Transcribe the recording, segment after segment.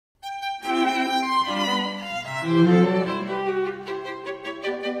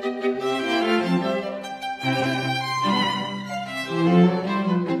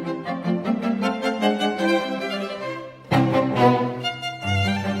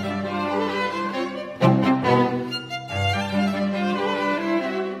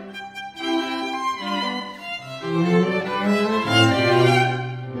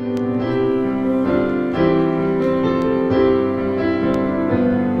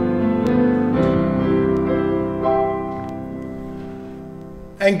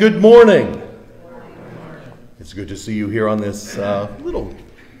And good morning. It's good to see you here on this little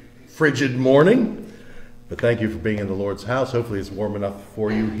frigid morning, but thank you for being in the Lord's house. Hopefully it's warm enough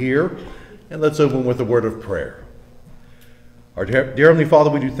for you here. And let's open with a word of prayer. Our dear Heavenly Father,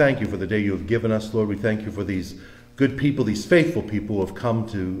 we do thank you for the day you have given us, Lord. We thank you for these good people, these faithful people who have come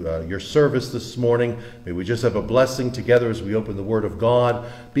to your service this morning. May we just have a blessing together as we open the Word of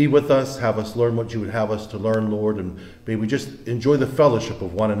God. Be with us, have us learn what you would have us to learn, Lord, and may we just enjoy the fellowship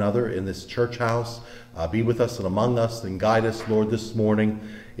of one another in this church house. Be with us and among us and guide us, Lord, this morning.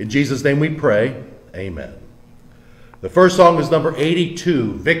 In Jesus' name we pray, amen. The first song is number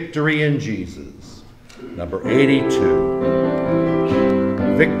 82, Victory in Jesus. Number 82,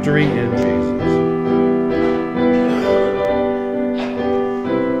 Victory in Jesus.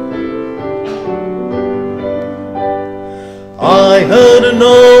 I heard an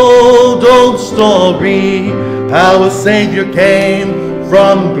old story, how a Savior came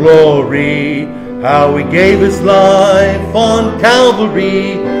from glory, how he gave his life on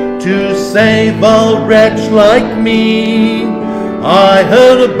Calvary to save a wretch like me. I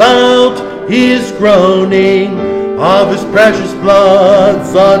heard about his groaning, of his precious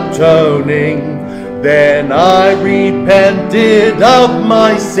blood's atoning. Then I repented of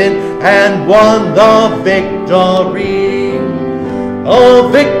my sin and won the victory. Oh,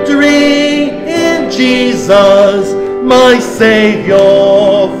 victory in Jesus, my Savior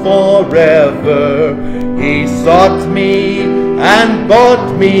forever. He sought me and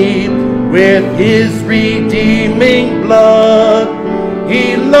bought me with his redeeming blood.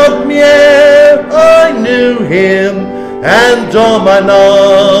 He loved me ere I knew him, and all my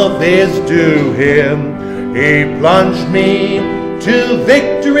love is due him. He plunged me to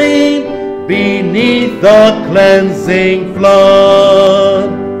victory beneath the cleansing flood.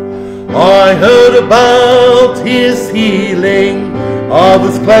 I heard about his healing, of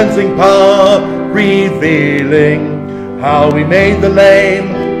his cleansing power revealing, how he made the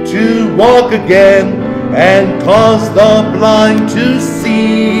lame to walk again and caused the blind to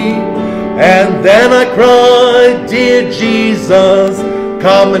see. And then I cried, dear Jesus,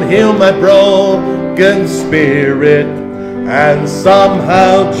 come and heal my broken spirit. And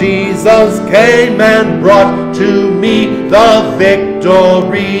somehow Jesus came and brought to me the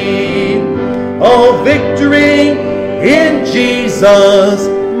victory. Oh, victory in Jesus,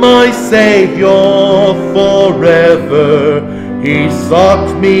 my Savior forever. He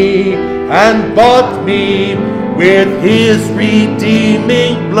sought me and bought me with his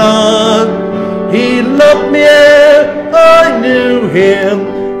redeeming blood. He loved me ere I knew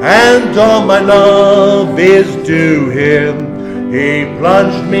him, and all my love is due him. He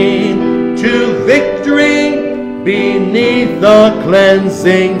plunged me to victory beneath the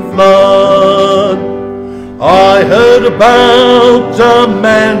cleansing flood. I heard about a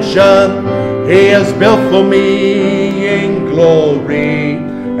mansion he has built for me in glory,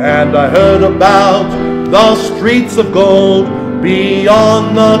 and I heard about the streets of gold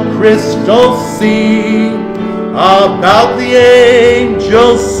beyond the crystal sea, about the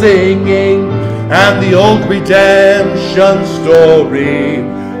angels singing and the old redemption story.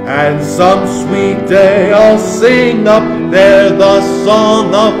 And some sweet day I'll sing up there the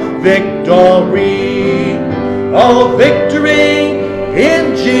song of victory. Oh, victory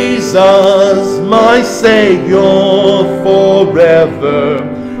in Jesus, my Savior forever.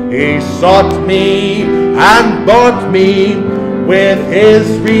 He sought me and bought me with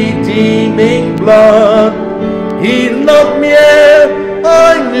his redeeming blood. He loved me ere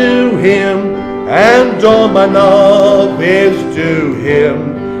I knew him, and all my love is due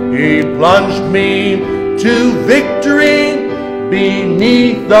him. He plunged me to victory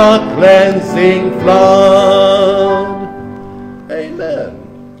beneath the cleansing flood.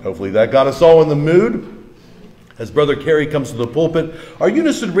 Amen. Hopefully that got us all in the mood. As Brother Kerry comes to the pulpit, our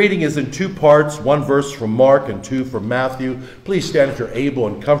unison reading is in two parts, one verse from Mark and two from Matthew. Please stand if you're able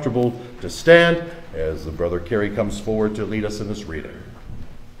and comfortable to stand as the Brother Kerry comes forward to lead us in this reading.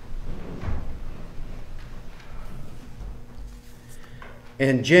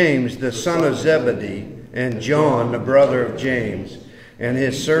 And James, the son of Zebedee, and John, the brother of James, and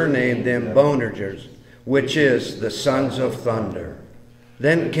his surname them Boanerges, which is the sons of thunder.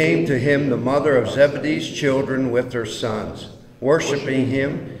 Then came to him the mother of Zebedee's children with her sons, worshiping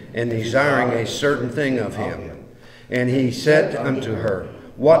him and desiring a certain thing of him. And he said unto her,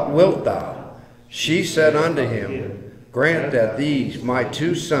 What wilt thou? She said unto him, Grant that these my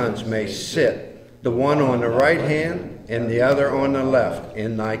two sons may sit, the one on the right hand and the other on the left,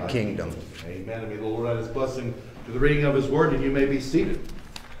 in thy kingdom. Amen. And may the Lord add his blessing to the reading of his word, and you may be seated.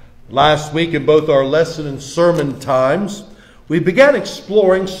 Last week, in both our lesson and sermon times, we began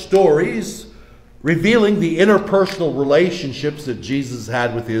exploring stories revealing the interpersonal relationships that Jesus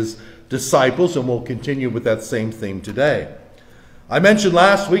had with his disciples, and we'll continue with that same theme today. I mentioned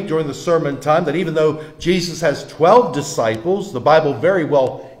last week during the sermon time that even though Jesus has 12 disciples, the Bible very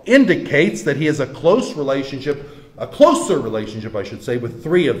well indicates that he has a closer relationship, I should say, with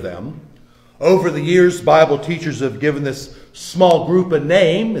 3 of them. Over the years, Bible teachers have given this small group a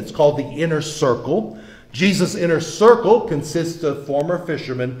name. It's called the inner circle. Jesus' inner circle consists of former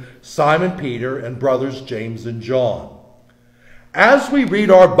fishermen Simon Peter and brothers James and John. As we read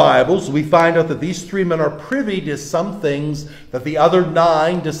our Bibles, we find out that these 3 men are privy to some things that the other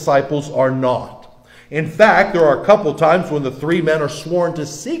 9 disciples are not. In fact, there are a couple times when the 3 men are sworn to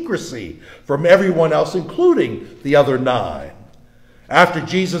secrecy from everyone else, including the other 9. After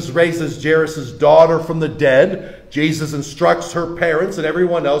Jesus raises Jairus' daughter from the dead, Jesus instructs her parents and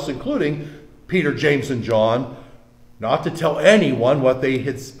everyone else, including Peter, James, and John, not to tell anyone what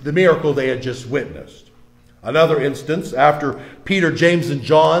the miracle they had just witnessed. Another instance, after Peter, James, and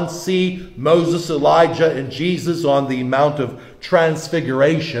John see Moses, Elijah, and Jesus on the Mount of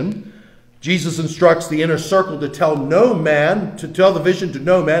Transfiguration, Jesus instructs the inner circle to tell the vision to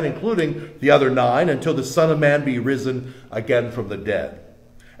no man, including the other 9, until the Son of Man be risen again from the dead.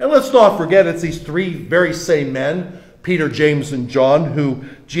 And let's not forget, it's these 3 very same men, Peter, James, and John, who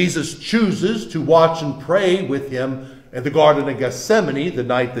Jesus chooses to watch and pray with him at the Garden of Gethsemane the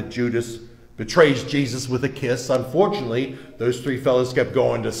night that Judas betrays Jesus with a kiss. Unfortunately, those 3 fellows kept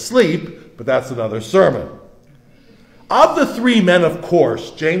going to sleep, but that's another sermon. Of the 3 men, of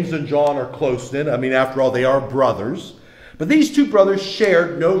course, James and John are close-knit. I mean, after all, they are brothers. But these 2 brothers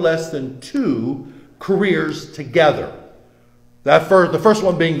shared no less than 2 careers together. The first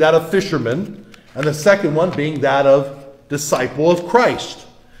one being that of fisherman, and the second one being that of disciple of Christ.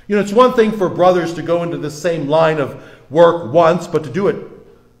 You know, it's one thing for brothers to go into the same line of work once, but to do it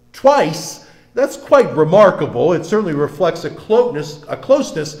twice, that's quite remarkable. It certainly reflects a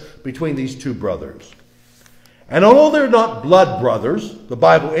closeness between these 2 brothers. And although they're not blood brothers, the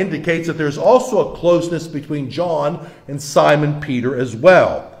Bible indicates that there's also a closeness between John and Simon Peter as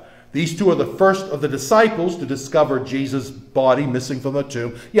well. These 2 are the first of the disciples to discover Jesus' body missing from the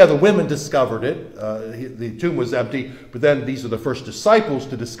tomb. Yeah, the women discovered it. The tomb was empty, but then these are the first disciples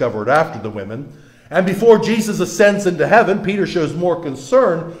to discover it after the women. And before Jesus ascends into heaven, Peter shows more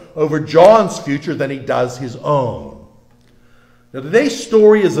concern over John's future than he does his own. Now, today's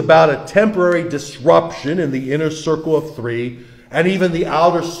story is about a temporary disruption in the inner circle of 3 and even the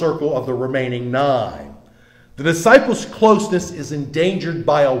outer circle of the remaining 9. The disciples' closeness is endangered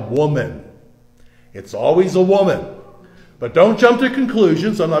by a woman. It's always a woman. But don't jump to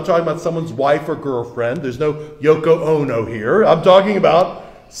conclusions. I'm not talking about someone's wife or girlfriend. There's no Yoko Ono here. I'm talking about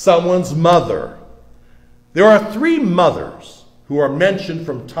someone's mother. There are 3 mothers who are mentioned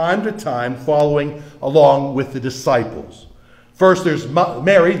from time to time following along with the disciples. First, there's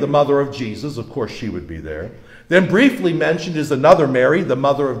Mary, the mother of Jesus. Of course, she would be there. Then briefly mentioned is another Mary, the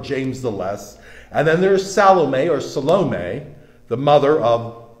mother of James the Less. And then there's Salome, the mother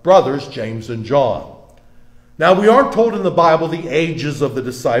of brothers James and John. Now, we aren't told in the Bible the ages of the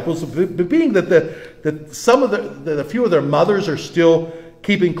disciples, but being that a few of their mothers are still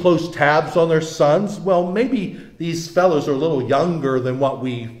keeping close tabs on their sons, well, maybe these fellows are a little younger than what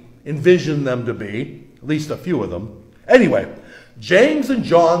we envision them to be, at least a few of them. Anyway, James and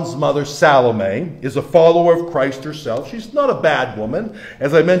John's mother, Salome, is a follower of Christ herself. She's not a bad woman.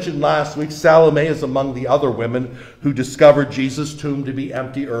 As I mentioned last week, Salome is among the other women who discovered Jesus' tomb to be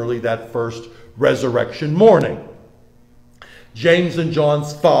empty early that first resurrection morning. James and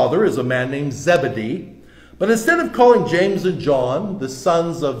John's father is a man named Zebedee. But instead of calling James and John the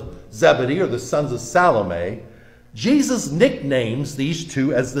sons of Zebedee or the sons of Salome, Jesus nicknames these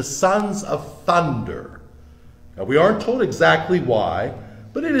 2 as the sons of thunder. Now, we aren't told exactly why,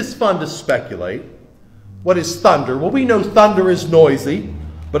 but it is fun to speculate. What is thunder? Well, we know thunder is noisy,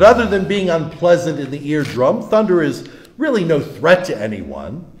 but other than being unpleasant in the eardrum, thunder is really no threat to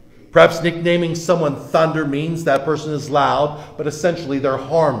anyone. Perhaps nicknaming someone thunder means that person is loud, but essentially they're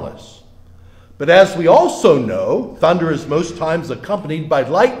harmless. But as we also know, thunder is most times accompanied by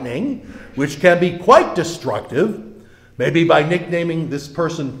lightning, which can be quite destructive. Maybe by nicknaming this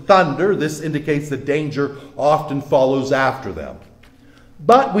person Thunder, this indicates that danger often follows after them.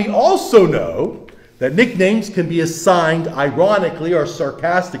 But we also know that nicknames can be assigned ironically or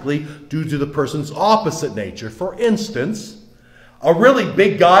sarcastically due to the person's opposite nature. For instance, a really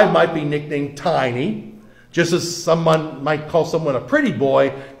big guy might be nicknamed Tiny, just as someone might call someone a pretty boy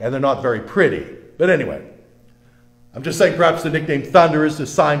and they're not very pretty. But anyway, I'm just saying perhaps the nickname Thunder is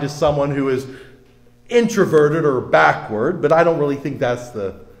assigned to someone who is introverted or backward, but I don't really think that's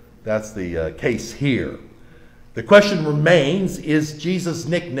the case here. The question remains, is Jesus'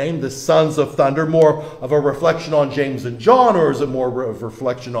 nickname, the Sons of Thunder, more of a reflection on James and John, or is it more of a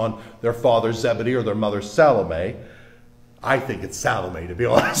reflection on their father Zebedee or their mother Salome? I think it's Salome, to be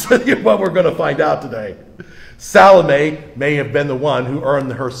honest with you, but we're going to find out today. Salome may have been the one who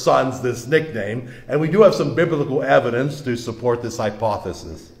earned her sons this nickname, and we do have some biblical evidence to support this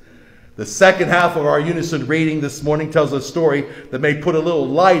hypothesis. The second half of our unison reading this morning tells a story that may put a little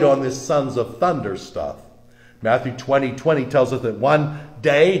light on this Sons of Thunder stuff. Matthew 20:20 tells us that one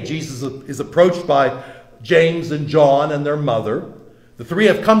day Jesus is approached by James and John and their mother. The three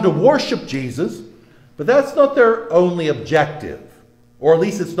have come to worship Jesus, but that's not their only objective, or at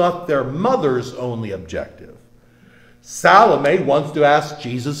least it's not their mother's only objective. Salome wants to ask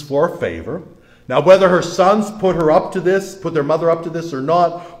Jesus for a favor. Now, whether her sons put their mother up to this or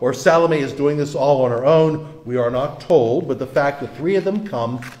not, or Salome is doing this all on her own, we are not told. But the fact that three of them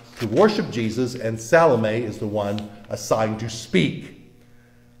come to worship Jesus and Salome is the one assigned to speak.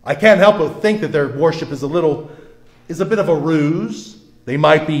 I can't help but think that their worship is a bit of a ruse. They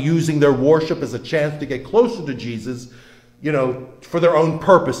might be using their worship as a chance to get closer to Jesus, for their own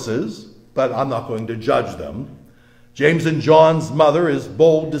purposes, but I'm not going to judge them. James and John's mother is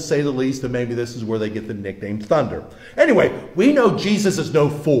bold, to say the least, and maybe this is where they get the nickname Thunder. Anyway, we know Jesus is no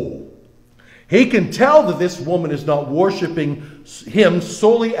fool. He can tell that this woman is not worshiping him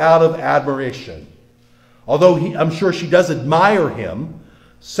solely out of admiration. Although I'm sure she does admire him,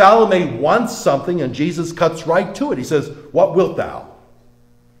 Salome wants something, and Jesus cuts right to it. He says, "What wilt thou?"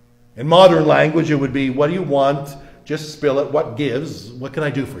 In modern language, it would be, "What do you want? Just spill it. What gives? What can I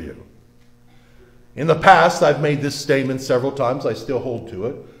do for you?" In the past, I've made this statement several times. I still hold to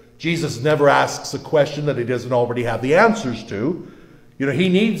it. Jesus never asks a question that he doesn't already have the answers to. He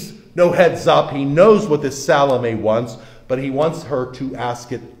needs no heads up. He knows what this Salome wants, but he wants her to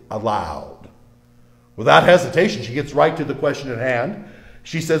ask it aloud. Without hesitation, she gets right to the question at hand.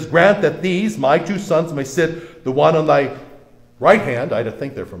 She says, "Grant that these, my two sons, may sit, the one on thy right hand," I had to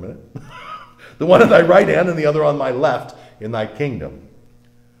think there for a minute, "the one on thy right hand and the other on my left in thy kingdom."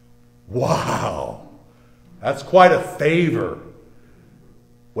 Wow, that's quite a favor.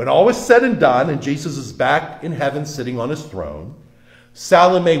 When all is said and done and Jesus is back in heaven sitting on his throne,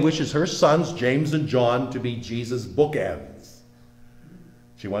 Salome wishes her sons, James and John, to be Jesus' bookends.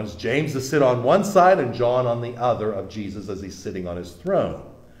 She wants James to sit on one side and John on the other of Jesus as he's sitting on his throne.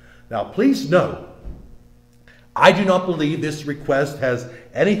 Now, please note, I do not believe this request has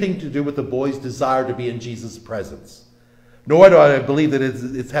anything to do with the boy's desire to be in Jesus' presence. Nor do I believe that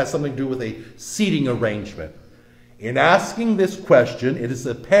it has something to do with a seating arrangement. In asking this question, it is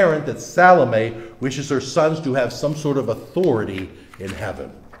apparent that Salome wishes her sons to have some sort of authority in heaven.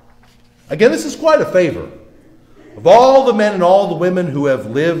 Again, this is quite a favor. Of all the men and all the women who have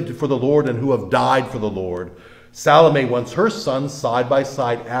lived for the Lord and who have died for the Lord, Salome wants her sons side by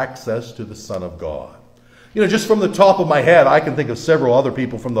side access to the Son of God. Just from the top of my head, I can think of several other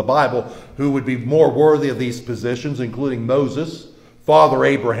people from the Bible who would be more worthy of these positions, including Moses, Father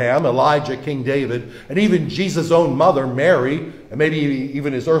Abraham, Elijah, King David, and even Jesus' own mother, Mary, and maybe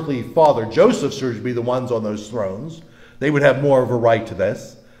even his earthly father, Joseph, should be the ones on those thrones. They would have more of a right to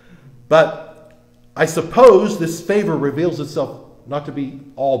this. But I suppose this favor reveals itself not to be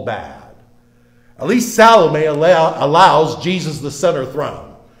all bad. At least Salome allows Jesus the center throne.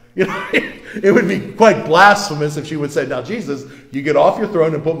 It would be quite blasphemous if she would say, "Now, Jesus, you get off your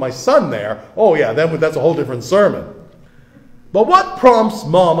throne and put my son there." Oh, yeah, then that's a whole different sermon. But what prompts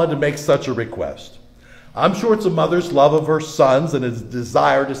Mama to make such a request? I'm sure it's a mother's love of her sons and a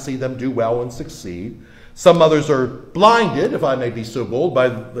desire to see them do well and succeed. Some mothers are blinded, if I may be so bold, by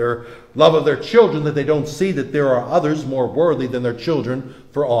their love of their children that they don't see that there are others more worthy than their children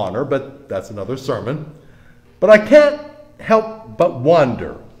for honor, but that's another sermon. But I can't help but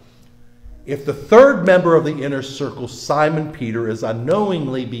wonder if the third member of the inner circle, Simon Peter, is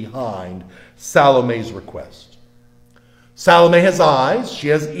unknowingly behind Salome's request. Salome has eyes, she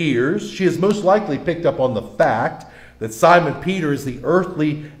has ears, she has most likely picked up on the fact that Simon Peter is the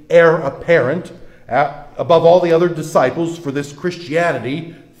earthly heir apparent above all the other disciples for this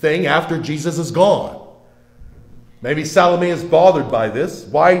Christianity thing after Jesus is gone. Maybe Salome is bothered by this.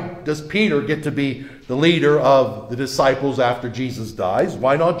 Why does Peter get to be the leader of the disciples after Jesus dies?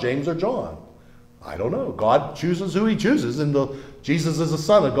 Why not James or John? I don't know. God chooses who he chooses, and Jesus is the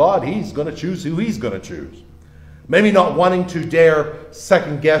Son of God. He's going to choose who he's going to choose. Maybe not wanting to dare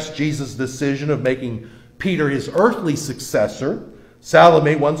second-guess Jesus' decision of making Peter his earthly successor,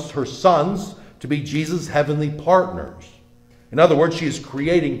 Salome wants her sons to be Jesus' heavenly partners. In other words, she is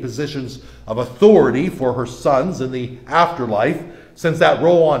creating positions of authority for her sons in the afterlife, since that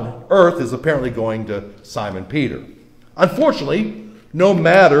role on earth is apparently going to Simon Peter. Unfortunately, no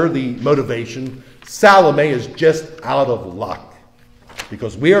matter the motivation, Salome is just out of luck,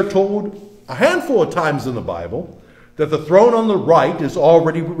 because we are told a handful of times in the Bible that the throne on the right is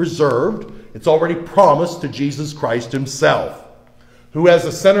already reserved. It's already promised to Jesus Christ himself. Who has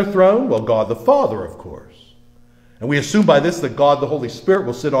the center throne? Well, God the Father, of course. And we assume by this that God the Holy Spirit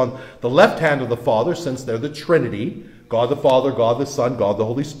will sit on the left hand of the Father, since they're the Trinity. God the Father, God the Son, God the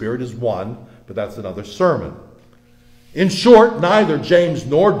Holy Spirit is one, but that's another sermon. In short, neither James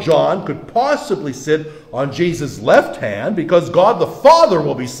nor John could possibly sit on Jesus' left hand, because God the Father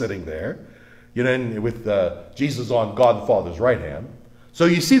will be sitting there, with Jesus on God the Father's right hand. So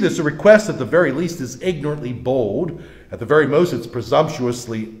you see this, a request at the very least is ignorantly bold. At the very most, it's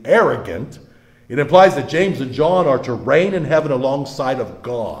presumptuously arrogant. It implies that James and John are to reign in heaven alongside of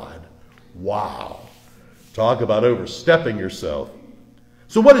God. Wow. Talk about overstepping yourself.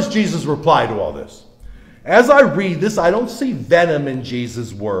 So what is Jesus' reply to all this? As I read this, I don't see venom in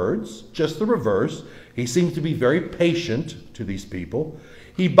Jesus' words, just the reverse. He seems to be very patient to these people.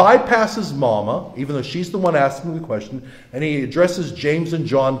 He bypasses Mama, even though she's the one asking the question, and he addresses James and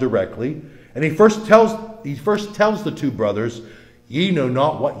John directly. And he first tells the two brothers, "Ye know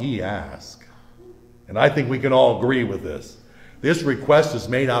not what ye ask." And I think we can all agree with this. This request is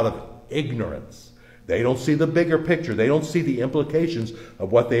made out of ignorance. They don't see the bigger picture. They don't see the implications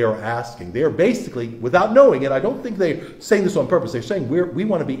of what they are asking. They are basically, without knowing it, I don't think they're saying this on purpose. They're saying we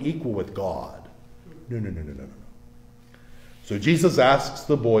want to be equal with God. No. So Jesus asks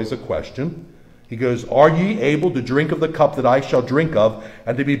the boys a question. He goes, "Are ye able to drink of the cup that I shall drink of,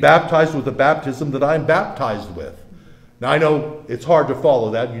 and to be baptized with the baptism that I am baptized with?" Now I know it's hard to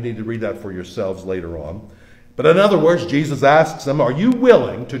follow that. You need to read that for yourselves later on. But in other words, Jesus asks them, are you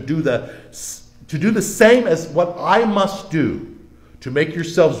willing to do the same as what I must do to make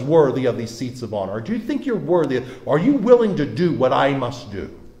yourselves worthy of these seats of honor? Or do you think you're worthy? Are you willing to do what I must do?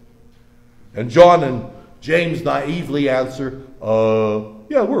 And John and James naively answer,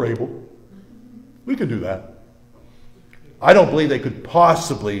 yeah, we're able. We can do that. I don't believe they could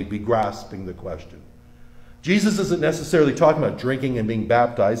possibly be grasping the question. Jesus isn't necessarily talking about drinking and being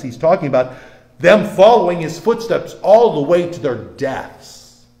baptized. He's talking about them following his footsteps all the way to their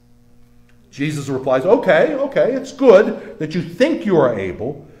deaths. Jesus replies, okay, it's good that you think you are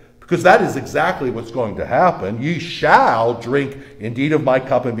able, because that is exactly what's going to happen. Ye shall drink indeed of my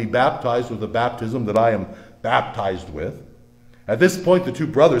cup and be baptized with the baptism that I am baptized with. At this point, the two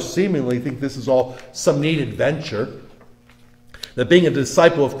brothers seemingly think this is all some neat adventure, that being a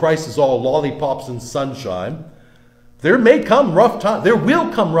disciple of Christ is all lollipops and sunshine. There will come rough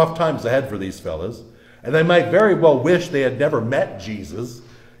times ahead for these fellas, and they might very well wish they had never met Jesus,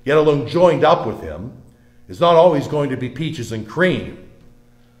 yet alone joined up with him. It's not always going to be peaches and cream.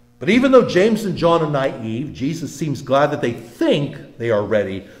 But even though James and John are naive, Jesus seems glad that they think they are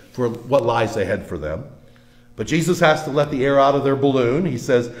ready for what lies ahead for them. But Jesus has to let the air out of their balloon. He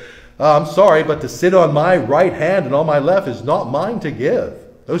says, I'm sorry, but to sit on my right hand and on my left is not mine to give.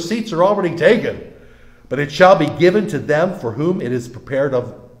 Those seats are already taken. But it shall be given to them for whom it is prepared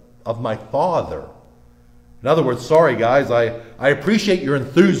of my Father. In other words, sorry guys, I appreciate your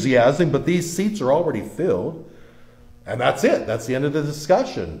enthusiasm, but these seats are already filled. And that's it. That's the end of the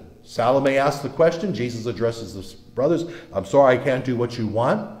discussion. Salome asks the question. Jesus addresses the brothers. I'm sorry, I can't do what you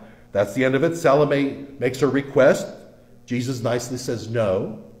want. That's the end of it. Salome makes her request. Jesus nicely says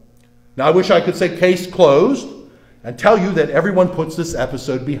no. Now, I wish I could say case closed and tell you that everyone puts this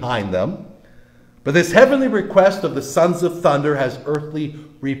episode behind them. But this heavenly request of the sons of thunder has earthly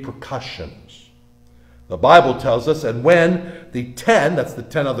repercussions. The Bible tells us, and when the 10, that's the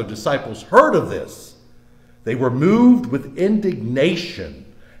 10 other disciples, heard of this, they were moved with indignation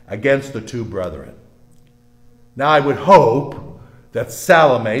against the two brethren. Now, I would hope that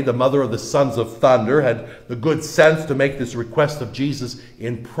Salome, the mother of the sons of thunder, had the good sense to make this request of Jesus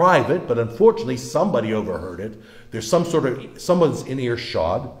in private, but unfortunately somebody overheard it. There's someone's in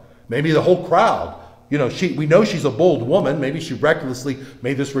earshot, maybe the whole crowd, You know, we know she's a bold woman. Maybe she recklessly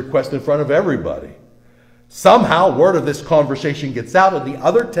made this request in front of everybody. Somehow, word of this conversation gets out, and the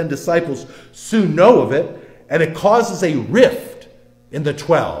other 10 disciples soon know of it, and it causes a rift in the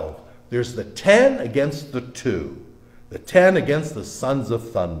 12. There's the 10 against the 2. The 10 against the sons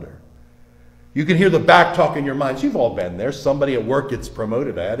of thunder. You can hear the back talk in your minds. You've all been there. Somebody at work gets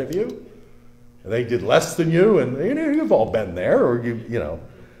promoted ahead of you. They did less than you, and you've all been there. Or you know.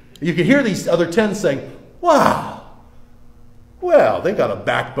 You can hear these other 10 saying, wow, well, they got a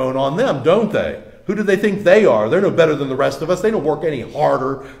backbone on them, don't they? Who do they think they are? They're no better than the rest of us. They don't work any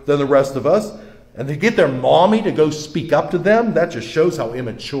harder than the rest of us. And to get their mommy to go speak up to them, that just shows how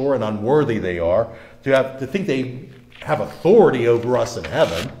immature and unworthy they are to think they have authority over us in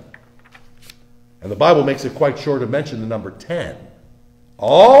heaven. And the Bible makes it quite sure to mention the number 10.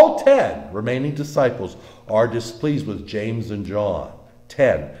 All 10 remaining disciples are displeased with James and John.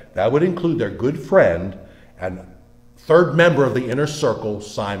 10. That would include their good friend and third member of the inner circle,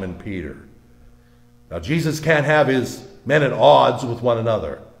 Simon Peter. Now, Jesus can't have his men at odds with one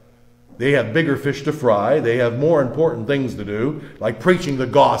another. They have bigger fish to fry. They have more important things to do, like preaching the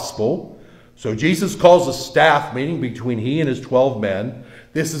gospel. So Jesus calls a staff meeting between he and his 12 men.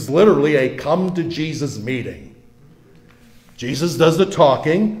 This is literally a come to Jesus meeting. Jesus does the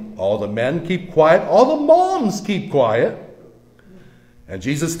talking. All the men keep quiet. All the moms keep quiet. And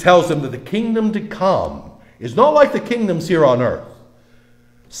Jesus tells them that the kingdom to come is not like the kingdoms here on earth.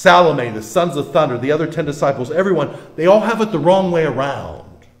 Salome, the sons of thunder, the other 10 disciples, everyone, they all have it the wrong way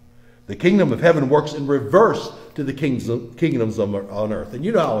around. The kingdom of heaven works in reverse to the kingdoms on earth. And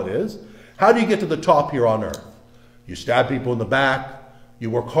you know how it is. How do you get to the top here on earth? You stab people in the back. You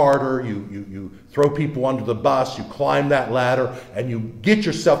work harder. You throw people under the bus. You climb that ladder. And you get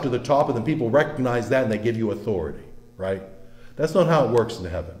yourself to the top. And then people recognize that and they give you authority. Right? That's not how it works in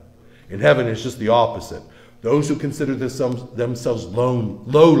heaven. In heaven, it's just the opposite. Those who consider themselves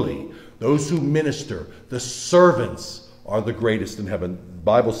lowly, those who minister, the servants are the greatest in heaven. The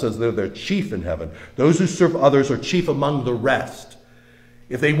Bible says they're chief in heaven. Those who serve others are chief among the rest.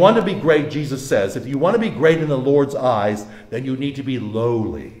 If they want to be great, Jesus says, if you want to be great in the Lord's eyes, then you need to be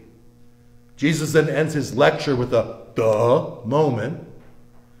lowly. Jesus then ends his lecture with a duh moment.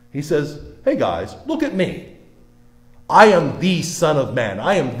 He says, hey guys, look at me. I am the Son of Man.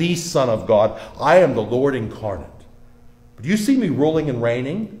 I am the Son of God. I am the Lord incarnate. Do you see me ruling and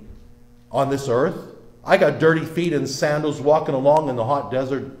reigning on this earth? I got dirty feet and sandals walking along in the hot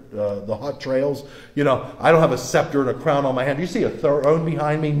desert, the hot trails. You know, I don't have a scepter and a crown on my hand. Do you see a throne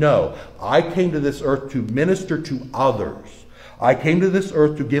behind me? No. I came to this earth to minister to others. I came to this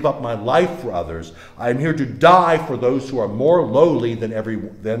earth to give up my life for others. I am here to die for those who are more lowly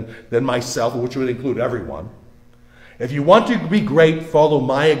than myself, which would include everyone. If you want to be great, follow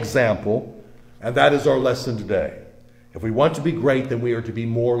my example, and that is our lesson today. If we want to be great, then we are to be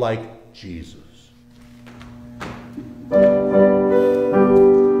more like Jesus.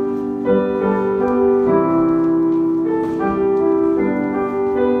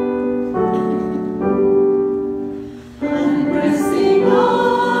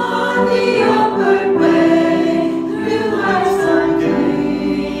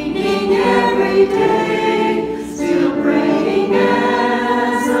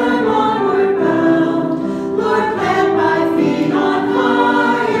 Lord, plant my feet on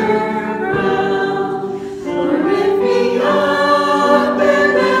higher ground.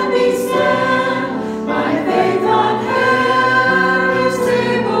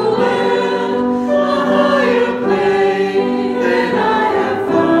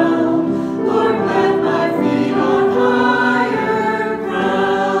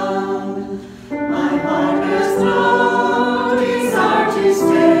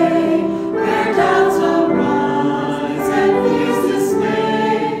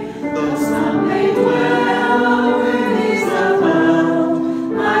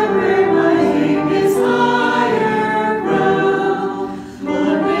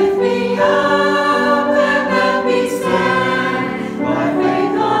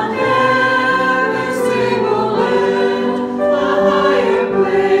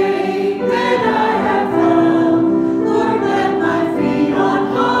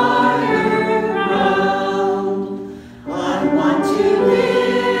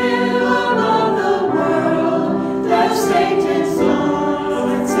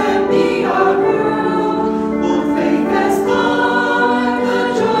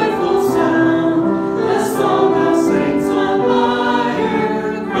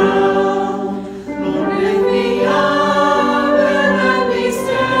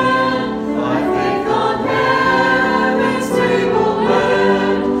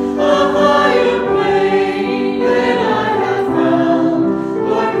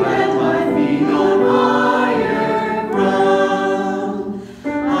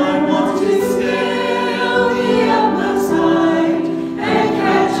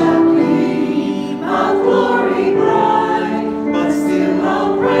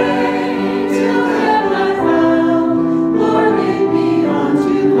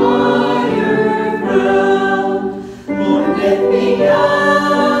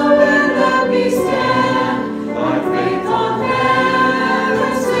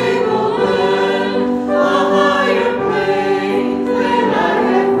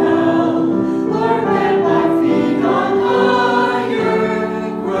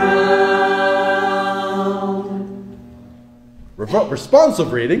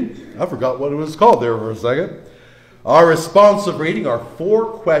 responsive reading, I forgot what it was called there for a second. Our responsive reading are 4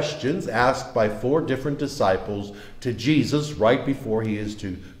 questions asked by 4 different disciples to Jesus right before he is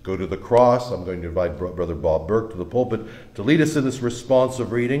to go to the cross. I'm going to invite Brother Bob Burke to the pulpit to lead us in this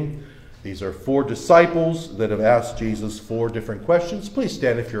responsive reading. These are 4 disciples that have asked Jesus 4 different questions. Please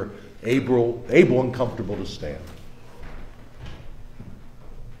stand if you're able and comfortable to stand.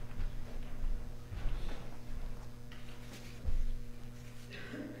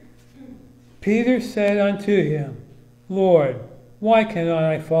 Peter said unto him, Lord, why cannot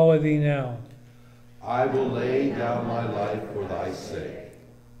I follow thee now? I will lay down my life for thy sake.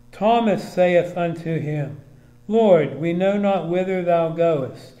 Thomas saith unto him, Lord, we know not whither thou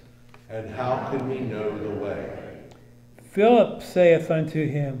goest. And how can we know the way? Philip saith unto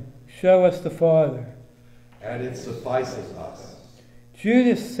him, Show us the Father. And it suffices us.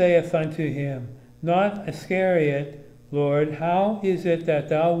 Judas saith unto him, Not Iscariot, Lord, how is it that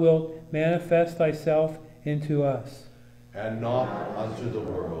thou wilt manifest thyself into us? And not unto the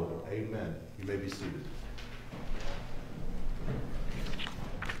world. Amen. You may be seated.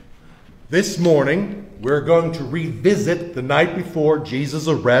 This morning, we're going to revisit the night before Jesus'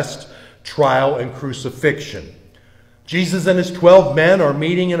 arrest, trial, and crucifixion. Jesus and his 12 men are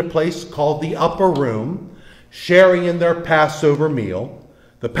meeting in a place called the Upper Room, sharing in their Passover meal.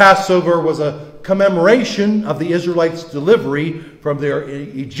 The Passover was a commemoration of the Israelites' delivery from their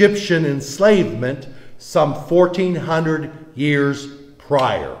Egyptian enslavement some 1,400 years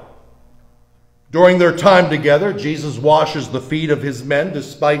prior. During their time together, Jesus washes the feet of his men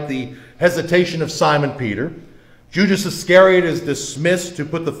despite the hesitation of Simon Peter. Judas Iscariot is dismissed to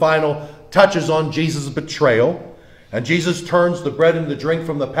put the final touches on Jesus' betrayal. And Jesus turns the bread and the drink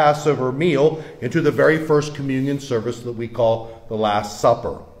from the Passover meal into the very first communion service that we call the Last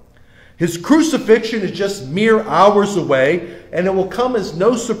Supper. His crucifixion is just mere hours away, and it will come as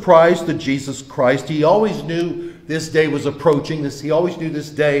no surprise to Jesus Christ. He always knew this day was approaching. He always knew this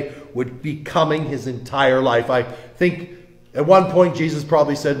day would be coming his entire life. I think at one point Jesus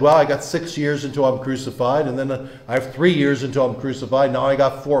probably said, well, I got 6 years until I'm crucified, and then I have 3 years until I'm crucified. Now I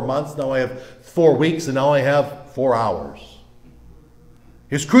got 4 months, now I have 4 weeks, and now I have 4 hours.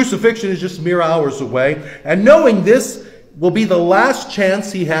 His crucifixion is just mere hours away, and knowing this will be the last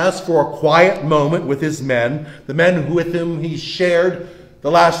chance he has for a quiet moment with his men, the men with whom he shared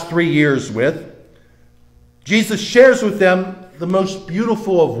the last 3 years with. Jesus shares with them the most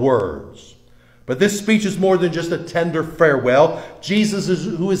beautiful of words. But this speech is more than just a tender farewell. Jesus,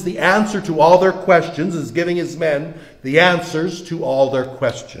 who is the answer to all their questions, is giving his men the answers to all their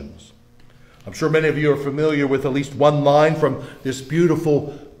questions. I'm sure many of you are familiar with at least one line from this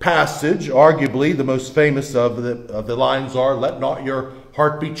beautiful passage. Arguably, the most famous of the lines are, "Let not your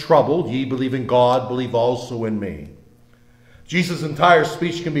heart be troubled. Ye believe in God, believe also in me." Jesus' entire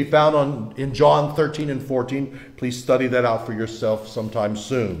speech can be found in John 13 and 14. Please study that out for yourself sometime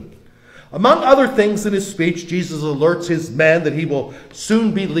soon. Among other things in his speech, Jesus alerts his men that he will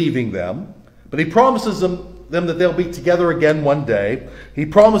soon be leaving them, but he promises them that they'll be together again one day. He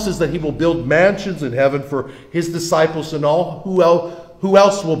promises that he will build mansions in heaven for his disciples and all who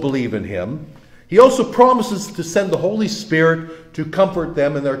else will believe in him. He also promises to send the Holy Spirit to comfort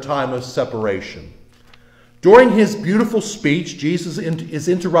them in their time of separation. During his beautiful speech, Jesus is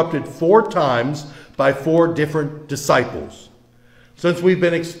interrupted 4 times by 4 different disciples. Since we've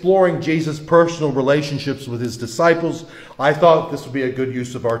been exploring Jesus' personal relationships with his disciples, I thought this would be a good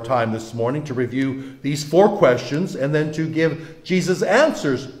use of our time this morning to review these 4 questions and then to give Jesus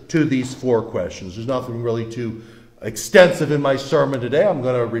answers to these 4 questions. There's nothing really too extensive in my sermon today. I'm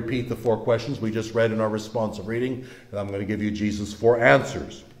going to repeat the 4 questions we just read in our responsive reading, and I'm going to give you Jesus' 4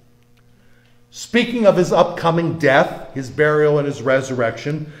 answers. Speaking of his upcoming death, his burial, and his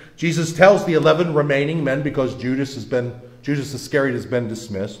resurrection, Jesus tells the 11 remaining men, because Judas Iscariot has been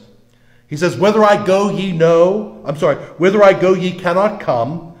dismissed. He says, whither I go ye cannot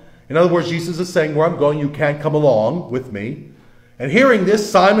come. In other words, Jesus is saying, where I'm going, you can't come along with me. And hearing this,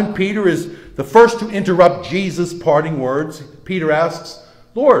 Simon Peter is the first to interrupt Jesus' parting words. Peter asks,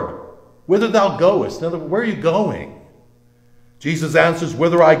 Lord, whither thou goest? In other words, where are you going? Jesus answers,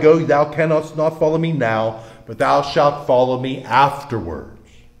 whither I go, thou cannot not follow me now, but thou shalt follow me afterwards.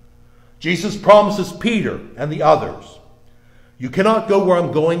 Jesus promises Peter and the others, you cannot go where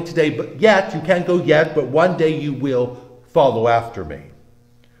I'm going today, but you can't go yet, but one day you will follow after me.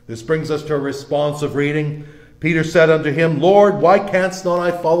 This brings us to a responsive reading. Peter said unto him, Lord, why canst not I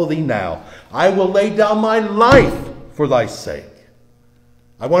follow thee now? I will lay down my life for thy sake.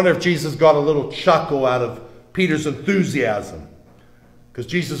 I wonder if Jesus got a little chuckle out of Peter's enthusiasm, because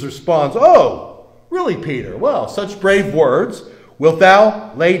Jesus responds, oh, really, Peter? Well, such brave words. Wilt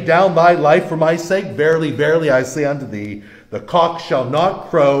thou lay down thy life for my sake? Verily, verily, I say unto thee, the cock shall not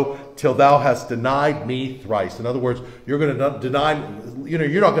crow till thou hast denied me thrice. In other words, you're going to deny,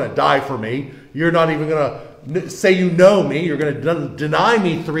 you're not going to die for me. You're not even going to say you know me. You're going to deny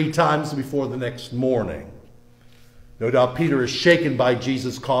me 3 times before the next morning. No doubt Peter is shaken by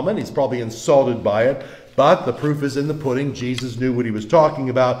Jesus' comment. He's probably insulted by it. But the proof is in the pudding. Jesus knew what he was talking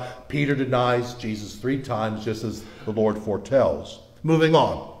about. Peter denies Jesus 3 times, just as the Lord foretells. Moving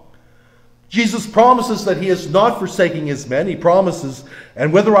on. Jesus promises that he is not forsaking his men. He promises,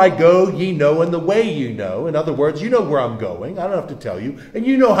 and whither I go, ye know, and the way you know. In other words, you know where I'm going. I don't have to tell you. And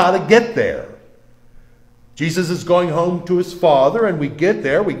you know how to get there. Jesus is going home to his Father, and we get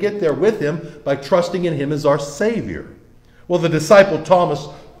there with him by trusting in him as our Savior. Well, the disciple Thomas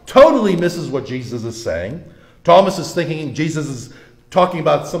totally misses what Jesus is saying. Thomas is thinking Jesus is talking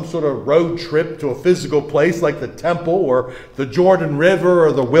about some sort of road trip to a physical place like the temple or the Jordan River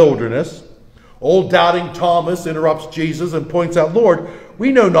or the wilderness. Old doubting Thomas interrupts Jesus and points out, Lord,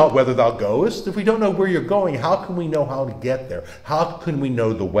 we know not whither thou goest. If we don't know where you're going, how can we know how to get there? How can we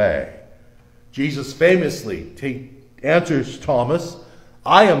know the way? Jesus famously answers Thomas,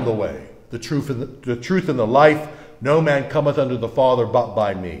 I am the way, the truth, and the life. No man cometh unto the Father but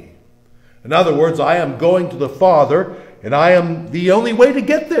by me. In other words, I am going to the Father, and I am the only way to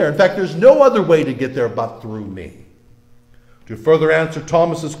get there. In fact, there's no other way to get there but through me. To further answer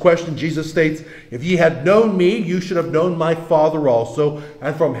Thomas's question, Jesus states, if ye had known me, you should have known my Father also,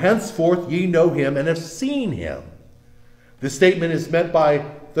 and from henceforth ye know him and have seen him. This statement is met by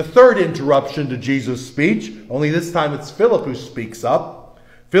the 3rd interruption to Jesus' speech, only this time it's Philip who speaks up.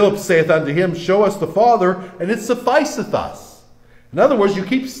 Philip saith unto him, show us the Father, and it sufficeth us. In other words, you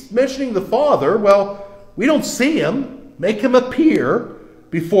keep mentioning the Father. Well, we don't see him. Make him appear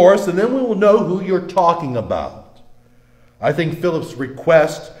before us, and then we will know who you're talking about. I think Philip's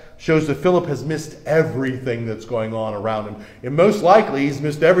request shows that Philip has missed everything that's going on around him. And most likely, he's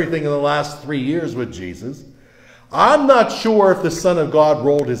missed everything in the last 3 years with Jesus. I'm not sure if the Son of God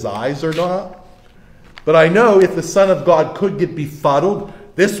rolled his eyes or not. But I know if the Son of God could get befuddled,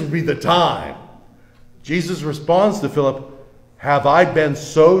 this would be the time. Jesus responds to Philip, have I been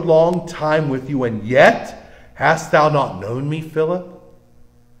so long time with you, and yet hast thou not known me, Philip?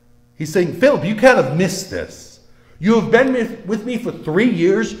 He's saying, Philip, you kind of missed this. You have been with me for 3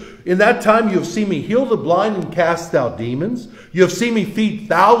 years. In that time you have seen me heal the blind and cast out demons. You have seen me feed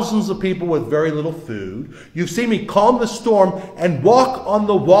thousands of people with very little food. You've seen me calm the storm and walk on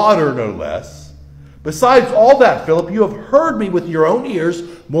the water, no less. Besides all that, Philip, you have heard me with your own ears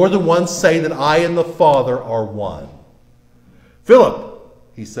more than once say that I and the Father are one. Philip,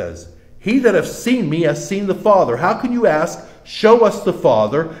 he says, he that hath seen me has seen the Father. How can you ask, show us the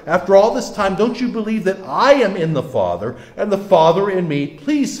Father? After all this time, don't you believe that I am in the Father, and the Father in me?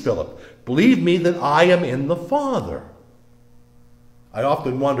 Please, Philip, believe me that I am in the Father. I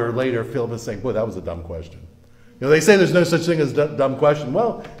often wonder later, Philip is saying, boy, that was a dumb question. They say there's no such thing as a dumb question.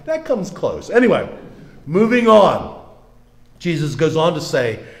 Well, that comes close. Anyway, moving on. Jesus goes on to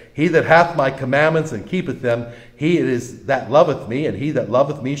say, he that hath my commandments and keepeth them, he it is that loveth me, and he that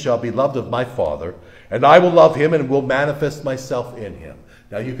loveth me shall be loved of my Father. And I will love him and will manifest myself in him.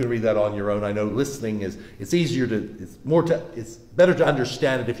 Now you can read that on your own. I know listening it's better to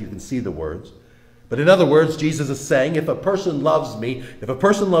understand it if you can see the words. But in other words, Jesus is saying, if a person loves me, if a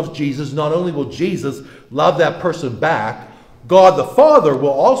person loves Jesus, not only will Jesus love that person back, God the Father will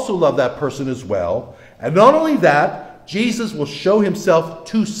also love that person as well. And not only that, Jesus will show himself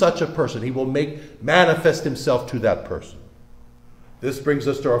to such a person. He will manifest himself to that person. This brings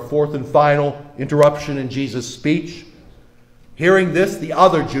us to our 4th and final interruption in Jesus' speech. Hearing this, the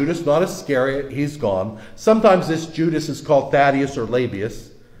other Judas, not Iscariot, he's gone. Sometimes this Judas is called Thaddeus or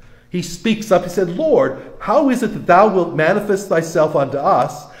Labius. He speaks up. He said, Lord, how is it that thou wilt manifest thyself unto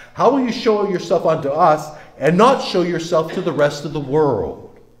us? How will you show yourself unto us and not show yourself to the rest of the world?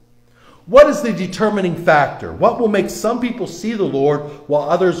 What is the determining factor? What will make some people see the Lord while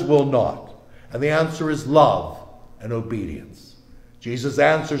others will not? And the answer is love and obedience. Jesus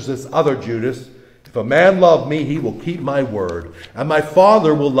answers this other Judas, if a man love me, he will keep my word, and my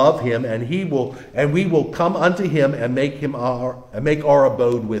Father will love him, and we will come unto him and make our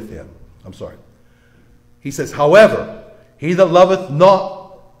abode with him. He says, however, he that loveth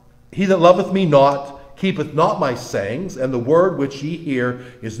me not, keepeth not my sayings, and the word which ye hear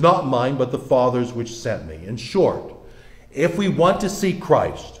is not mine, but the Father's which sent me. In short, if we want to see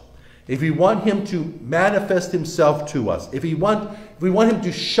Christ, if we want him to manifest himself to us, if we want him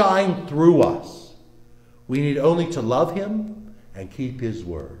to shine through us, we need only to love him and keep his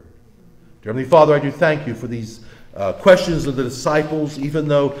word. Dear Heavenly Father, I do thank you for these questions of the disciples, even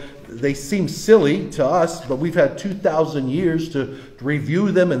though they seem silly to us, but we've had 2,000 years to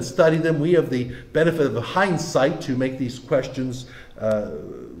review them and study them. We have the benefit of hindsight to make these questions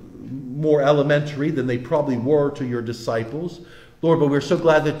more elementary than they probably were to your disciples. Lord, but we're so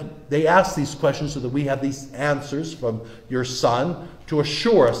glad that they asked these questions so that we have these answers from your Son to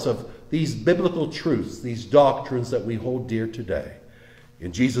assure us of these biblical truths, these doctrines that we hold dear today.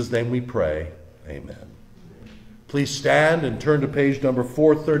 In Jesus' name we pray. Amen. Please stand and turn to page number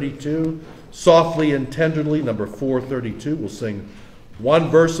 432. Softly and tenderly, number 432. We'll sing one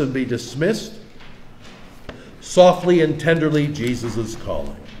verse and be dismissed. Softly and tenderly, Jesus is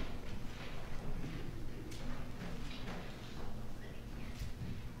calling.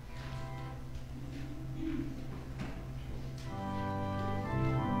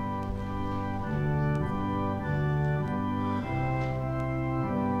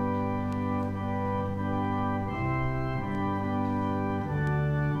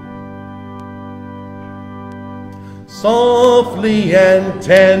 Softly and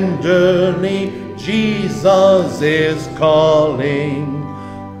tenderly, Jesus is calling,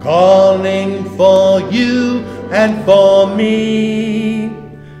 calling for you and for me.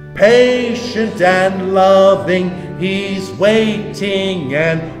 Patient and loving, he's waiting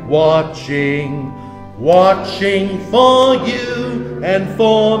and watching, watching for you and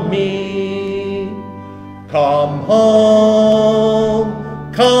for me. Come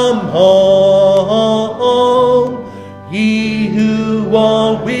home, come home. Ye who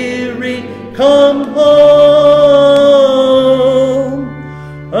are weary, come home.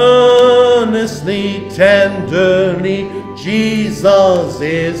 Earnestly, tenderly, Jesus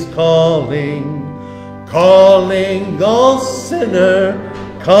is calling, calling, O sinner,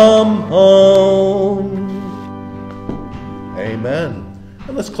 come home. Amen.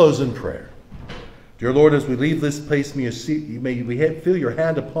 And let's close in prayer. Dear Lord, as we leave this place, may you feel your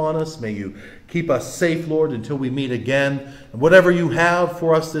hand upon us. May you keep us safe, Lord, until we meet again. And whatever you have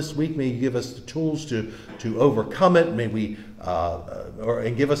for us this week, may you give us the tools to overcome it. May we,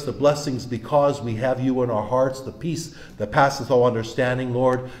 and give us the blessings because we have you in our hearts, the peace that passeth all understanding,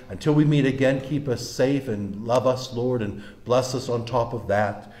 Lord. Until we meet again, keep us safe and love us, Lord, and bless us on top of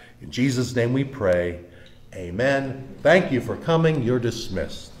that. In Jesus' name we pray. Amen. Thank you for coming. You're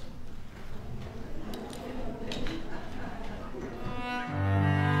dismissed.